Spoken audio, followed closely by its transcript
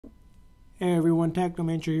Hey everyone,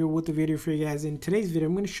 Technomentary here with a video for you guys. In today's video,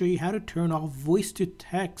 I'm going to show you how to turn off voice to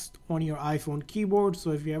text on your iPhone keyboard. So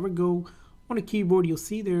if you ever go on a keyboard, you'll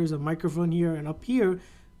see there's a microphone here and up here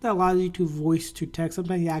that allows you to voice to text.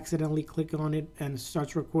 Sometimes you accidentally click on it and it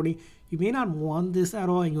starts recording. You may not want this at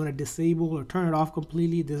all and you want to disable or turn it off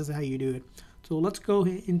completely. This is how you do it. So let's go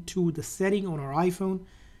into the setting on our iPhone.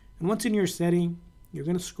 And once in your setting, you're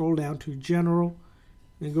going to scroll down to General,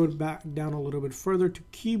 then go back down a little bit further to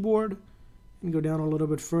Keyboard, and go down a little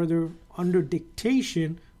bit further under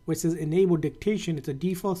Dictation, where it says Enable Dictation. It's a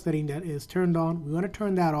default setting that is turned on. We want to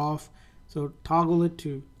turn that off. So toggle it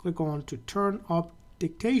to click on to turn off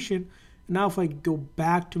dictation. And now if I go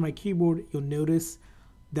back to my keyboard, you'll notice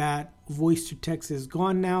that voice to text is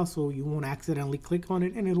gone now. So you won't accidentally click on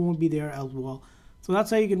it and it won't be there as well. So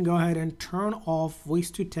that's how you can go ahead and turn off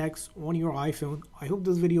voice to text on your iPhone. I hope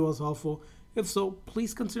this video was helpful. If so,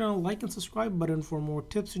 please consider the like and subscribe button for more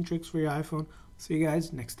tips and tricks for your iPhone. See you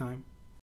guys next time.